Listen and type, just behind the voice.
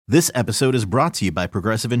This episode is brought to you by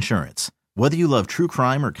Progressive Insurance. Whether you love true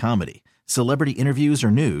crime or comedy, celebrity interviews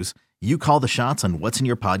or news, you call the shots on what's in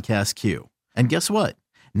your podcast queue. And guess what?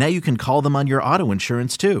 Now you can call them on your auto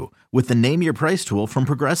insurance too with the Name Your Price tool from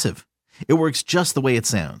Progressive. It works just the way it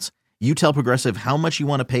sounds. You tell Progressive how much you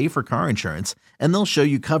want to pay for car insurance, and they'll show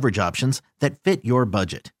you coverage options that fit your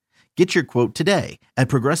budget. Get your quote today at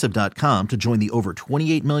Progressive.com to join the over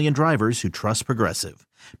 28 million drivers who trust Progressive.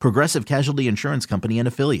 Progressive Casualty Insurance Company and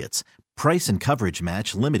Affiliates. Price and coverage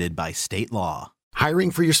match limited by state law. Hiring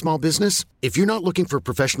for your small business? If you're not looking for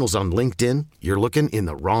professionals on LinkedIn, you're looking in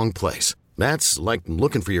the wrong place. That's like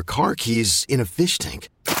looking for your car keys in a fish tank.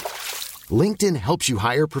 LinkedIn helps you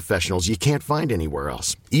hire professionals you can't find anywhere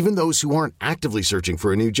else, even those who aren't actively searching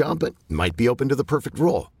for a new job but might be open to the perfect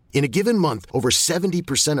role. In a given month, over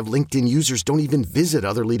 70% of LinkedIn users don't even visit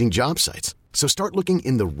other leading job sites. So start looking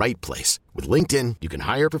in the right place. With LinkedIn, you can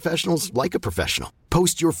hire professionals like a professional.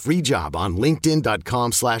 Post your free job on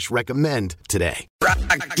linkedin.com/recommend today.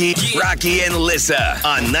 Rocky and Lissa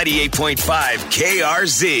on 98.5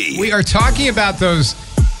 KRZ. We are talking about those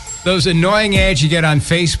annoying ads you get on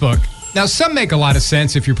Facebook. Now, some make a lot of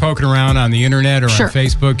sense if you're poking around on the internet or on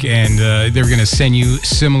Facebook and they're going to send you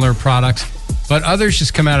similar products. But others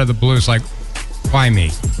just come out of the blue. It's like, why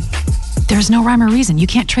me? There's no rhyme or reason. You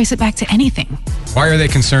can't trace it back to anything. Why are they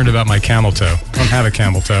concerned about my camel toe? I don't have a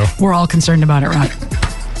camel toe. We're all concerned about it, Rock.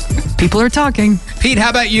 People are talking. Pete,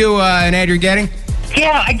 how about you, an ad you're getting?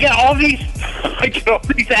 Yeah, I get all these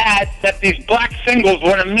ads that these black singles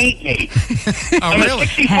want to meet me. I'm really? a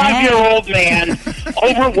 65-year-old man,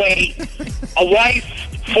 overweight, a wife,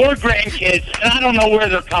 4 grandkids, and I don't know where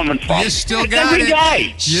they're coming from. You still It's got every it.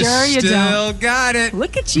 day. Sure you still got it.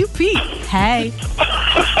 Look at you, Pete. Hey.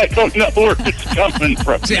 I don't know where it's coming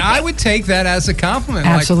from. See, I would take that as a compliment.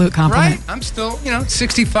 Absolute compliment. Right? I'm still,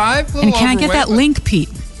 65, a little And can I get that overweight, link, Pete?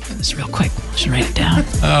 Just real quick. Just write it down.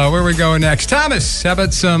 Where we going next? Thomas, how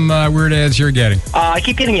about some weird ads you're getting? I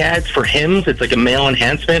keep getting ads for Hims. It's like a male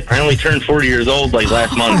enhancement. I only turned 40 years old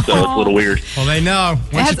last month, so it's a little weird. Well, they know.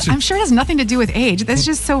 I'm sure it has nothing to do with age. That's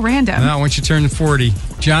just so random. No, once you turn 40.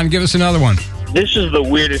 John, give us another one. This is the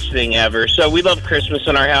weirdest thing ever. So we love Christmas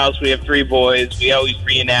in our house. We have 3 boys. We always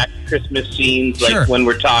reenact Christmas scenes, like when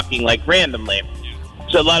we're talking, like randomly.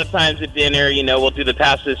 So a lot of times at dinner, we'll do the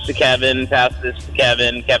pass this to Kevin,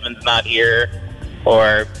 Kevin's not here.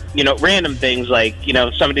 Or, random things like,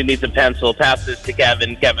 somebody needs a pencil, pass this to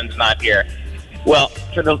Kevin, Kevin's not here. Well,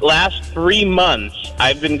 for the last 3 months,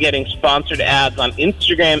 I've been getting sponsored ads on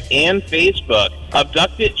Instagram and Facebook.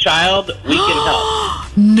 Abducted child, we can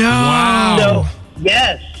help. No. Wow. So,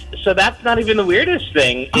 yes. So that's not even the weirdest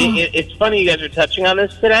thing. It's funny you guys are touching on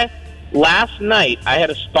this today. Last night, I had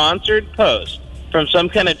a sponsored post from some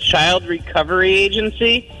kind of child recovery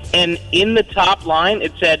agency, and in the top line,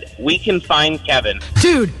 it said, "We can find Kevin."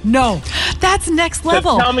 Dude, no. That's next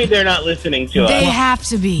level. So tell me they're not listening to us. They have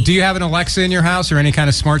to be. Do you have an Alexa in your house or any kind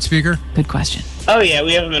of smart speaker? Good question. Oh, yeah,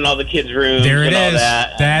 we have them in all the kids' rooms There it and all is.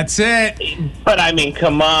 that. That's it. But, I mean,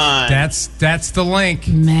 come on. That's the link.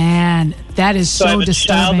 Man, that is So I so have a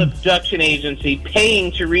child disturbing. abduction agency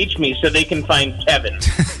paying to reach me so they can find Kevin.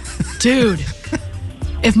 Dude.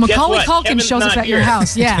 If Macaulay what? Culkin Kevin's shows up not at your here.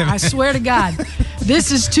 house, I swear to God,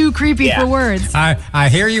 this is too creepy for words. I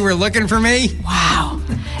hear you were looking for me. Wow.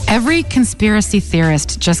 Every conspiracy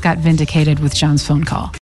theorist just got vindicated with John's phone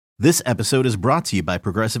call. This episode is brought to you by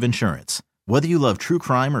Progressive Insurance. Whether you love true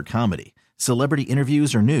crime or comedy, celebrity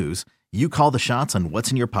interviews or news, you call the shots on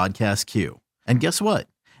what's in your podcast queue. And guess what?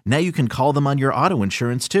 Now you can call them on your auto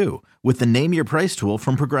insurance too with the Name Your Price tool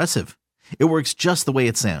from Progressive. It works just the way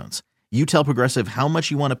it sounds. You tell Progressive how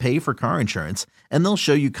much you want to pay for car insurance, and they'll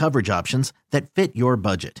show you coverage options that fit your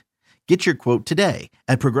budget. Get your quote today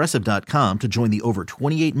at Progressive.com to join the over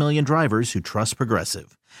 28 million drivers who trust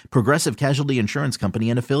Progressive. Progressive Casualty Insurance Company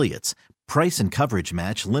and Affiliates. Price and coverage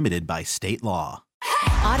match limited by state law.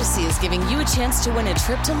 Odyssey is giving you a chance to win a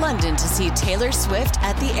trip to London to see Taylor Swift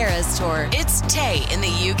at the Eras Tour. It's Tay in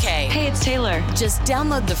the UK. Hey, it's Taylor. Just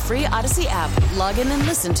download the free Odyssey app, log in and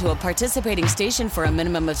listen to a participating station for a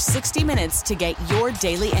minimum of 60 minutes to get your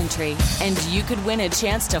daily entry. And you could win a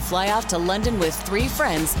chance to fly off to London with 3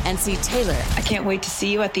 friends and see Taylor. I can't wait to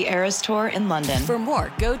see you at the Eras Tour in London. For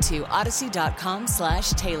more, go to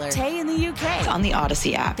odyssey.com/Taylor. Tay in the UK. It's on the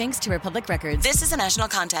Odyssey app. Thanks to Republic Records. This is a national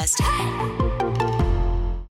contest.